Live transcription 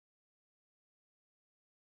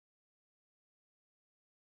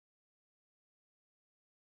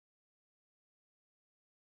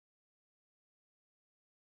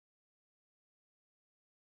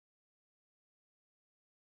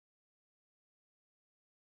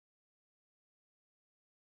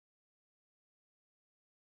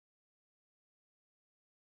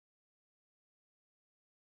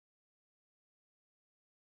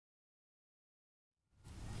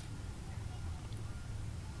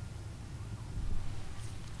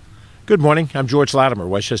Good morning. I'm George Latimer,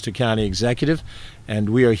 Westchester County Executive, and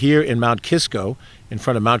we are here in Mount Kisco, in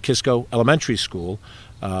front of Mount Kisco Elementary School,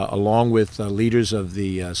 along with leaders of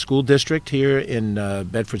the school district here in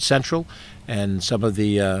Bedford Central, and some of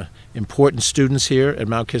the important students here at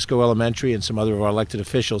Mount Kisco Elementary and some other of our elected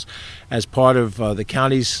officials, as part of the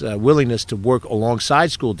county's willingness to work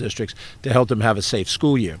alongside school districts to help them have a safe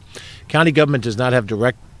school year. County government does not have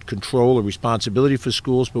direct control or responsibility for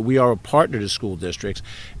schools, but we are a partner to school districts,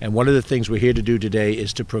 and one of the things we're here to do today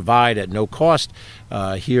is to provide at no cost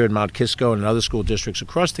here in Mount Kisco and in other school districts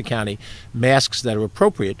across the county masks that are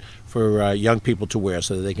appropriate for young people to wear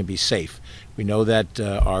so that they can be safe. We know that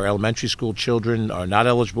our elementary school children are not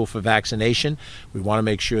eligible for vaccination. We want to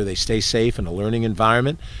make sure they stay safe in a learning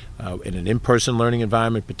environment, in an in-person learning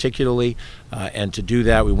environment particularly, and to do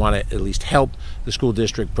that we want to at least help the school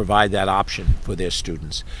district provide that option for their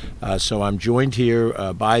students. So I'm joined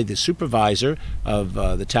here by the supervisor of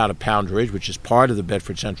the town of Pound Ridge, which is part of the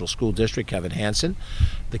Bedford Central School District, Kevin Hansen,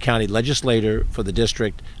 the county legislator for the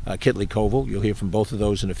district, Kitley Koval. You'll hear from both of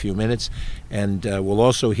those in a few minutes. And we'll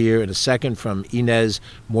also hear in a second from Inez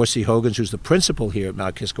Morsi-Hogans, who's the principal here at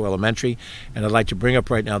Mount Kisco Elementary. And I'd like to bring up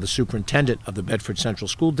right now the superintendent of the Bedford Central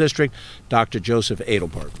School District, Dr. Joseph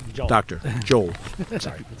Adelberg. Joel. Dr. Joel.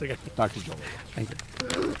 Sorry. It's okay. Dr. Joel. Thank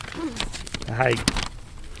you. Hi.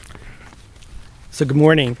 So good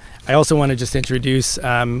morning. I also want to just introduce,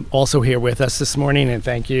 also here with us this morning, and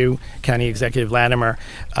thank you, County Executive Latimer.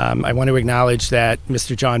 I want to acknowledge that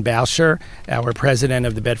Mr. John Boucher, our president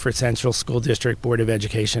of the Bedford Central School District Board of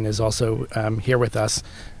Education, is also here with us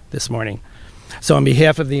this morning. So on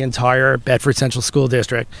behalf of the entire Bedford Central School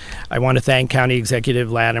District, I want to thank County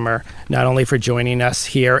Executive Latimer not only for joining us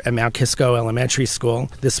here at Mount Kisco Elementary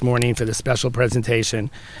School this morning for the special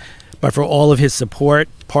presentation, but for all of his support,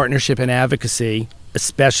 partnership, and advocacy,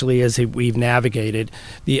 especially as we've navigated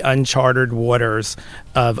the uncharted waters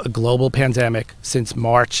of a global pandemic since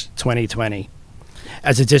March 2020.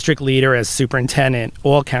 As a district leader, as superintendent,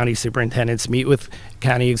 all county superintendents meet with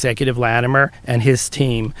County Executive Latimer and his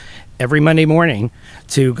team every Monday morning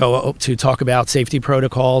to talk about safety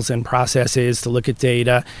protocols and processes, to look at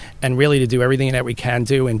data, and really to do everything that we can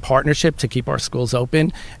do in partnership to keep our schools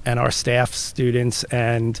open and our staff, students,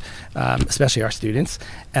 and especially our students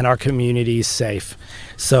and our communities safe.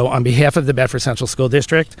 So on behalf of the Bedford Central School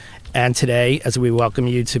District, and today as we welcome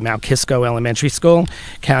you to Mount Kisco Elementary School,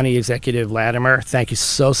 County Executive Latimer, thank you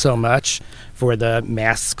so much for the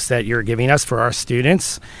masks that you're giving us for our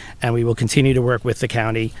students, and we will continue to work with the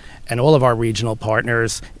county and all of our regional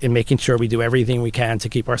partners in making sure we do everything we can to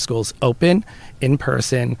keep our schools open, in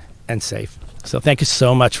person, and safe. So thank you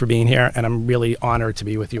so much for being here, and I'm really honored to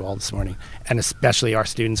be with you all this morning, and especially our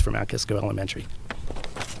students from Mount Kisco Elementary.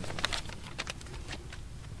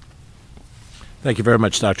 Thank you very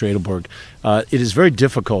much, Dr. Adelberg. It is very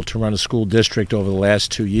difficult to run a school district over the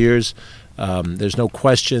last 2 years. There's no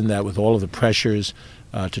question that with all of the pressures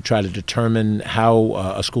to try to determine how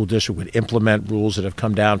a school district would implement rules that have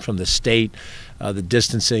come down from the state, the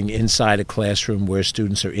distancing inside a classroom where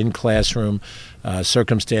students are in classroom,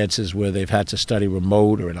 circumstances where they've had to study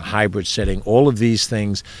remote or in a hybrid setting. All of these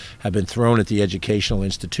things have been thrown at the educational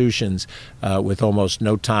institutions with almost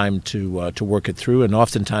no time to work it through, and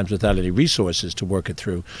oftentimes without any resources to work it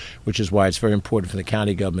through, which is why it's very important for the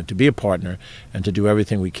county government to be a partner and to do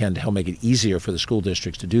everything we can to help make it easier for the school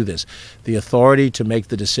districts to do this. The authority to make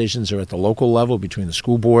the decisions are at the local level between the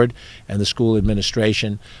school board and the school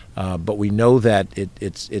administration, but we know that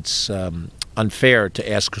it's unfair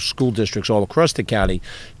to ask school districts all across the county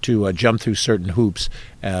to jump through certain hoops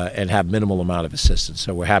and have minimal amount of assistance.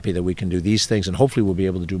 So we're happy that we can do these things, and hopefully we'll be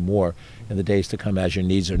able to do more in the days to come as your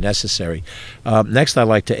needs are necessary. Next, I'd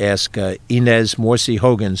like to ask Inez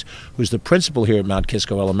Morsi-Hogans, who's the principal here at Mount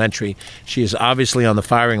Kisco Elementary. She is obviously on the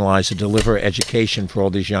firing lines to deliver education for all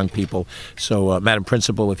these young people. So, Madam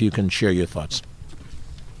Principal, if you can share your thoughts.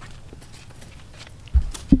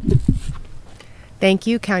 Thank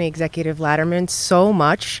you, County Executive Latimer, so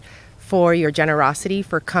much for your generosity,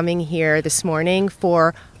 for coming here this morning,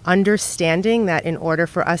 for understanding that in order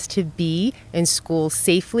for us to be in school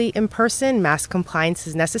safely in person, mask compliance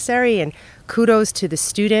is necessary. And kudos to the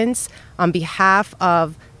students on behalf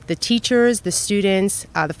of the teachers, the students,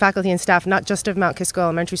 the faculty and staff, not just of Mount Kisco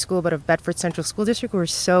Elementary School, but of Bedford Central School District. We're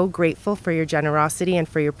so grateful for your generosity and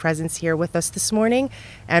for your presence here with us this morning,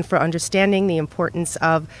 and for understanding the importance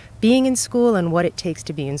of being in school and what it takes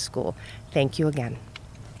to be in school. Thank you again.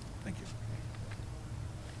 Thank you.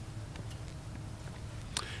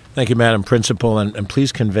 Thank you, Madam Principal, and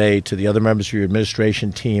please convey to the other members of your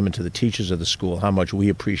administration team and to the teachers of the school how much we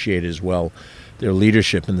appreciate it as well, their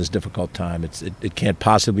leadership in this difficult time. It can't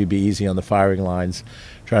possibly be easy on the firing lines,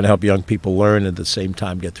 trying to help young people learn and at the same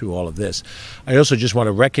time get through all of this. I also just want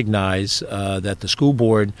to recognize that the school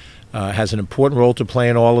board has an important role to play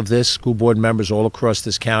in all of this. School board members all across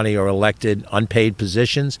this county are elected unpaid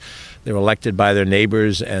positions. They're elected by their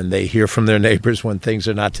neighbors, and they hear from their neighbors when things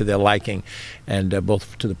are not to their liking. And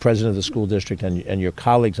both to the president of the school district and your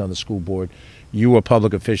colleagues on the school board, you are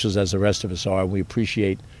public officials as the rest of us are, and we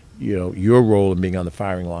appreciate your role in being on the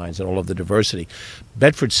firing lines and all of the diversity.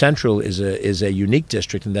 Bedford Central is a unique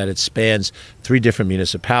district in that it spans 3 different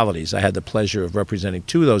municipalities. I had the pleasure of representing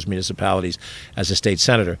 2 of those municipalities as a state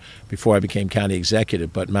senator before I became county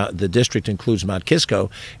executive. But the district includes Mount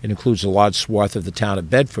Kisco. It includes a large swath of the town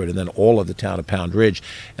of Bedford and then all of the town of Pound Ridge.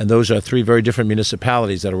 And those are 3 very different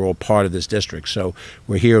municipalities that are all part of this district. So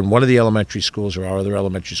we're here in one of the elementary schools, or our other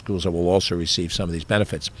elementary schools that will also receive some of these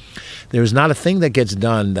benefits. There is not a thing that gets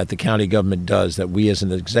done that the county government does that we as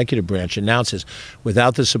an executive branch announces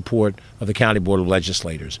without the support of the County Board of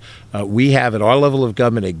Legislators. We have at our level of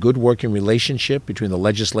government a good working relationship between the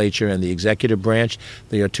legislature and the executive branch.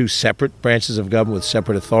 They are 2 separate branches of government with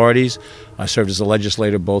separate authorities. I served as a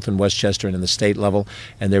legislator both in Westchester and in the state level,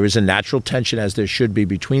 and there is a natural tension, as there should be,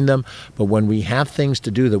 between them. But when we have things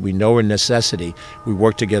to do that we know are necessity, we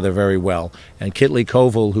work together very well. And Kitley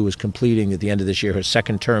Koval, who is completing at the end of this year her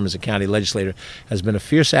 2nd term as a county legislator, has been a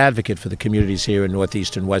fierce advocate for the communities here in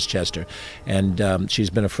northeastern Westchester. And she's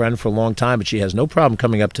been a friend for a long time, but she has no problem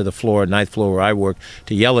coming up to the floor, 9th floor where I work,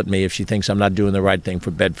 to yell at me if she thinks I'm not doing the right thing for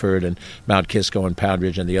Bedford and Mount Kisco and Pound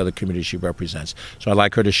Ridge and the other communities she represents. So I'd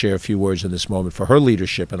like her to share a few words in this moment for her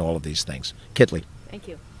leadership in all of these things. Kitley. Thank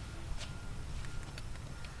you.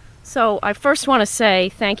 So I first want to say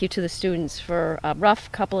thank you to the students for a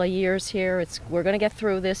rough couple of years here. We're going to get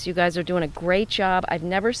through this. You guys are doing a great job. I've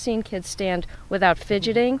never seen kids stand without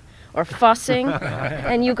fidgeting or fussing,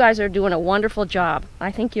 and you guys are doing a wonderful job.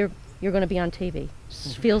 I think you're going to be on TV.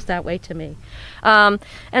 Feels that way to me.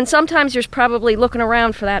 And sometimes you're probably looking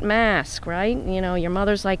around for that mask, right? You know, your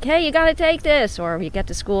mother's like, hey, you got to take this, or you get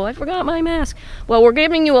to school, I forgot my mask. Well, we're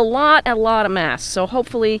giving you a lot of masks, so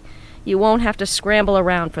hopefully you won't have to scramble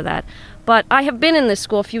around for that. But I have been in this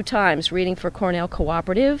school a few times reading for Cornell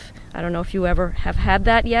Cooperative. I don't know if you ever have had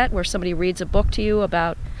that yet, where somebody reads a book to you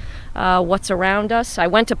about what's around us. I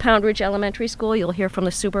went to Pound Ridge Elementary School. You'll hear from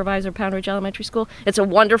the supervisor of Pound Ridge Elementary School. It's a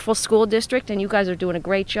wonderful school district, and you guys are doing a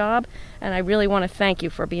great job. And I really want to thank you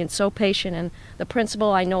for being so patient. And the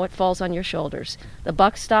principal, I know it falls on your shoulders. The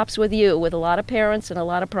buck stops with you, with a lot of parents and a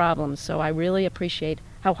lot of problems. So I really appreciate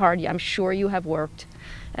how hard I'm sure you have worked,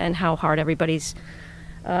 and how hard everybody's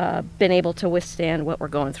been able to withstand what we're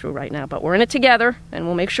going through right now. But we're in it together, and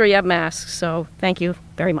we'll make sure you have masks. So thank you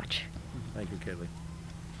very much. Thank you, Kitley.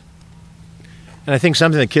 And I think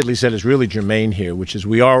something that Kitley said is really germane here, which is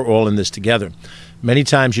we are all in this together. Many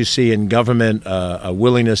times you see in government a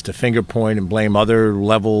willingness to finger point and blame other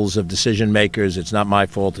levels of decision makers. It's not my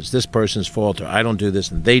fault, it's this person's fault, or I don't do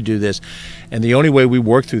this and they do this. And the only way we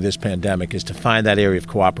work through this pandemic is to find that area of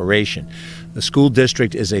cooperation. The school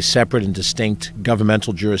district is a separate and distinct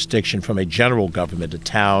governmental jurisdiction from a general government, a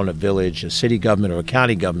town, a village, a city government, or a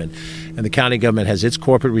county government. And the county government has its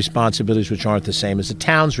corporate responsibilities, which aren't the same as the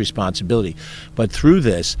town's responsibility. But through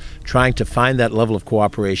this, trying to find that level of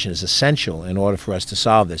cooperation is essential in order for us to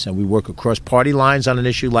solve this. And we work across party lines on an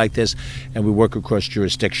issue like this, and we work across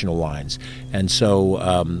jurisdictional lines. And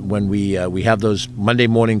so when we have those Monday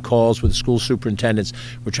morning calls with the school superintendents,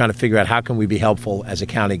 we're trying to figure out how can we be helpful as a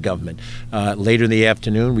county government. Later in the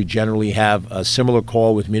afternoon, we generally have a similar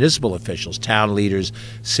call with municipal officials, town leaders,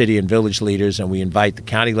 city and village leaders, and we invite the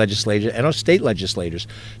county legislature and our state legislators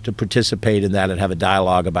to participate in that and have a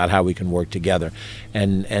dialogue about how we can work together.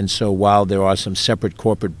 And so while there are some separate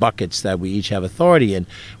corporate buckets that we each have authority in,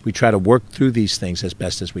 we try to work through these things as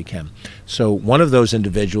best as we can. So one of those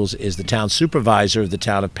individuals is the town supervisor of the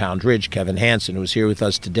town of Pound Ridge, Kevin Hansen, who is here with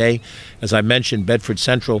us today. As I mentioned, Bedford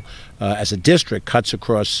Central as a district cuts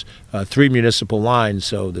across 3 municipal lines.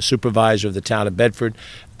 So the supervisor of the town of Bedford,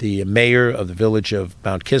 the mayor of the village of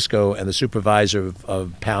Mount Kisco, and the supervisor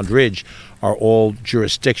of Pound Ridge are all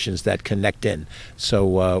jurisdictions that connect in.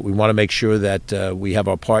 So we want to make sure that we have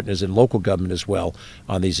our partners in local government as well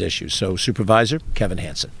on these issues. So Supervisor Kevin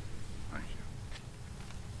Hansen.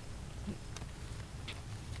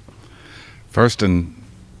 First, and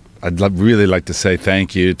I'd really like to say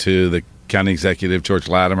thank you to the County Executive, George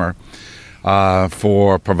Latimer,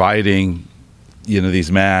 for providing,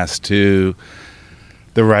 these masks to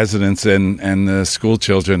the residents and the school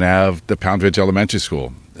children of the Pound Ridge Elementary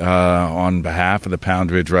School. On behalf of the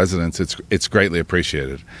Pound Ridge residents, it's greatly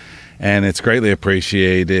appreciated. And it's greatly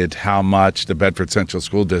appreciated how much the Bedford Central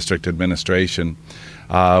School District administration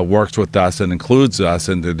works with us and includes us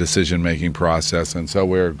in the decision-making process. And so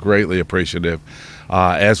we're greatly appreciative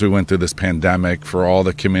as we went through this pandemic for all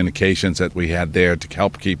the communications that we had there to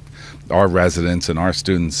help keep our residents and our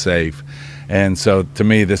students safe. And so to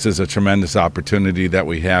me, this is a tremendous opportunity that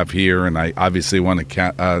we have here. And I obviously want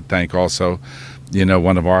to thank also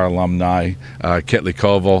one of our alumni, Kitley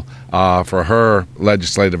Koval, for her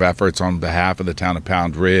legislative efforts on behalf of the town of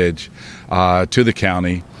Pound Ridge to the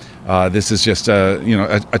county. This is just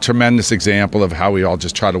a tremendous example of how we all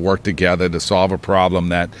just try to work together to solve a problem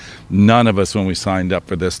that none of us, when we signed up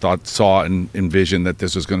for this, saw and envisioned that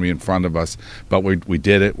this was going to be in front of us. But we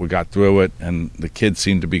did it. We got through it, and the kids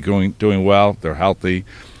seem to be doing well. They're healthy.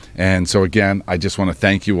 And so, again, I just want to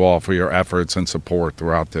thank you all for your efforts and support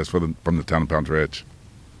throughout this from the town of Pound Ridge.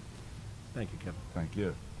 Thank you, Kevin. Thank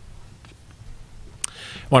you.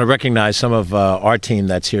 I want to recognize some of our team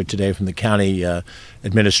that's here today from the county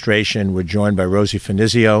administration. We're joined by Rosie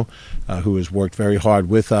Finizio, who has worked very hard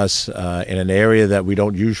with us in an area that we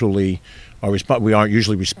don't usually we aren't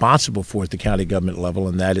usually responsible for at the county government level,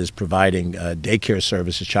 and that is providing daycare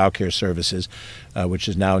services, child care services, which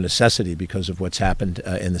is now a necessity because of what's happened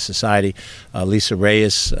in the society. Lisa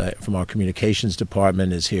Reyes from our communications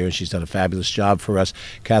department is here. She's done a fabulous job for us.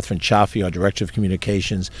 Catherine Chaffee, our director of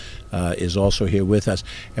communications, is also here with us.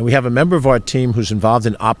 And we have a member of our team who's involved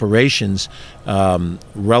in operations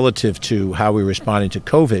relative to how we're responding to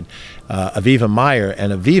COVID, Aviva Meyer.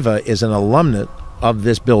 And Aviva is an alumna of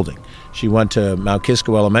this building. She went to Mount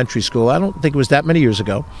Kisco Elementary School. I don't think it was that many years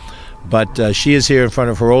ago, but she is here in front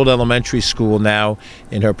of her old elementary school now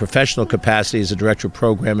in her professional capacity as a director of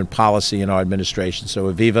program and policy in our administration.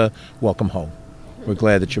 So Aviva, welcome home. We're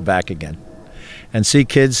glad that you're back again. And see,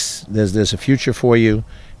 kids, there's a future for you,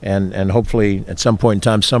 and hopefully at some point in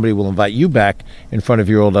time somebody will invite you back in front of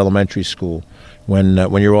your old elementary school when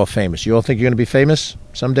you're all famous. You all think you're going to be famous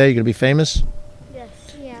someday? You're going to be famous? Yes.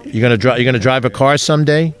 Yeah. You're going to drive a car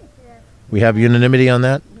someday? We have unanimity on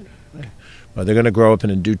that? Well, they're going to grow up,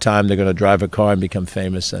 and in due time, they're going to drive a car and become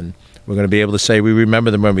famous, and we're going to be able to say we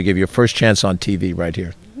remember them when we give you your first chance on TV right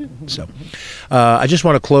here. So I just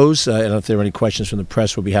want to close, and if there are any questions from the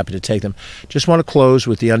press, we'll be happy to take them. Just want to close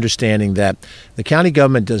with the understanding that the county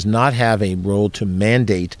government does not have a role to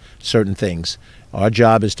mandate certain things. Our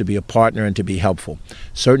job is to be a partner and to be helpful.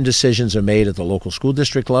 Certain decisions are made at the local school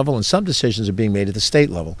district level, and some decisions are being made at the state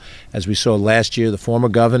level. As we saw last year, the former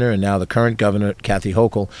governor and now the current governor, Kathy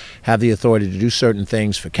Hochul, have the authority to do certain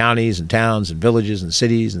things for counties and towns and villages and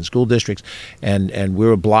cities and school districts, and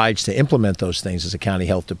we're obliged to implement those things as a county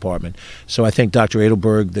health department. So I think, Dr.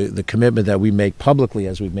 Edelberg, the commitment that we make publicly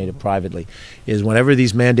as we've made it privately is whenever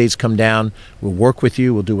these mandates come down, we'll work with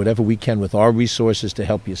you. We'll do whatever we can with our resources to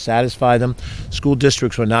help you satisfy them. School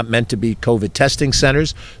districts were not meant to be COVID testing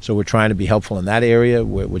centers, so we're trying to be helpful in that area,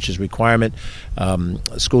 which is requirement.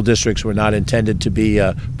 School districts were not intended to be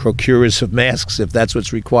procurers of masks, if that's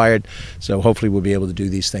what's required. So hopefully we'll be able to do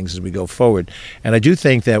these things as we go forward. And I do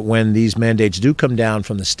think that when these mandates do come down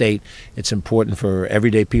from the state, it's important for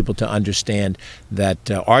everyday people to understand that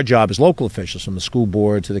our job as local officials, from the school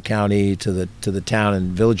board to the county to the town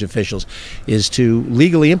and village officials, is to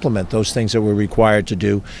legally implement those things that we're required to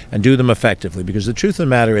do and do them effectively. Because the truth of the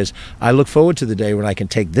matter is, I look forward to the day when I can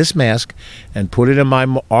take this mask and put it in my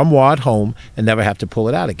armoire at home and never have to pull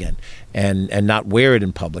it out again and not wear it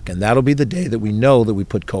in public. And that'll be the day that we know that we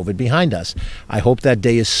put COVID behind us. I hope that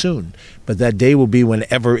day is soon, but that day will be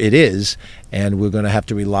whenever it is, and we're going to have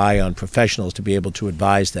to rely on professionals to be able to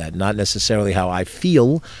advise that, not necessarily how I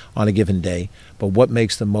feel on a given day, but what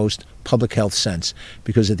makes the most public health sense.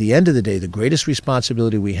 Because at the end of the day, the greatest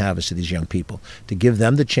responsibility we have is to these young people, to give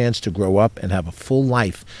them the chance to grow up and have a full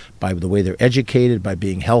life by the way they're educated, by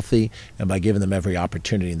being healthy, and by giving them every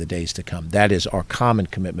opportunity in the days to come. That is our common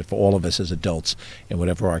commitment for all of us as adults in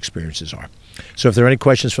whatever our experiences are. So if there are any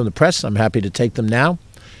questions from the press, I'm happy to take them now.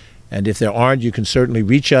 And if there aren't, you can certainly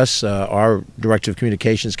reach us. Our Director of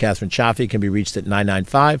Communications, Catherine Chaffee, can be reached at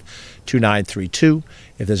 995-2932.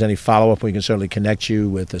 If there's any follow-up, we can certainly connect you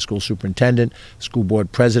with the school superintendent, school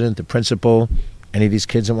board president, the principal, any of these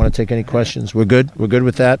kids that want to take any questions. We're good? We're good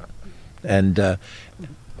with that? And,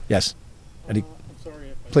 yes. I'm sorry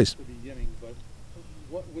if I Please. missed the beginning, but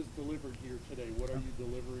what was delivered here today? What are you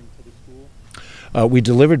delivering to the school? We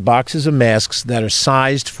delivered boxes of masks that are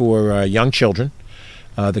sized for young children.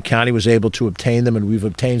 The county was able to obtain them, and we've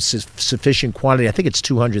obtained sufficient quantity. I think it's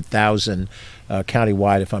 200,000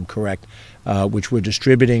 countywide, if I'm correct, which we're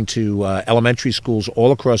distributing to elementary schools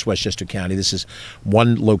all across Westchester County. This is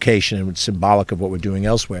one location, and it's symbolic of what we're doing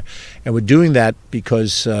elsewhere. And we're doing that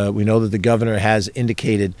because we know that the governor has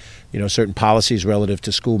indicated, certain policies relative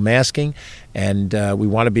to school masking, and we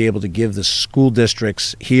want to be able to give the school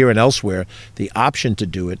districts here and elsewhere the option to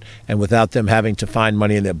do it, and without them having to find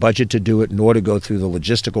money in their budget to do it, nor to go through the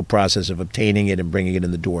logistical process of obtaining it and bringing it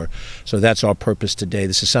in the door. So that's our purpose today.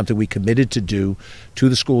 This is something we committed to do to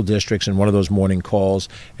the school districts in one of those morning calls,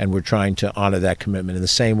 and we're trying to honor that commitment in the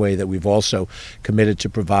same way that we've also committed to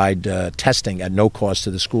provide testing at no cost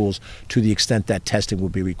to the schools to the extent that testing will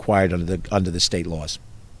be required under the state laws.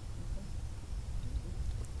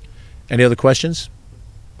 Any other questions?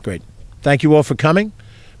 Great. Thank you all for coming.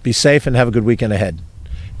 Be safe and have a good weekend ahead.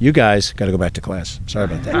 You guys got to go back to class.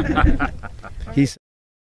 Sorry about that.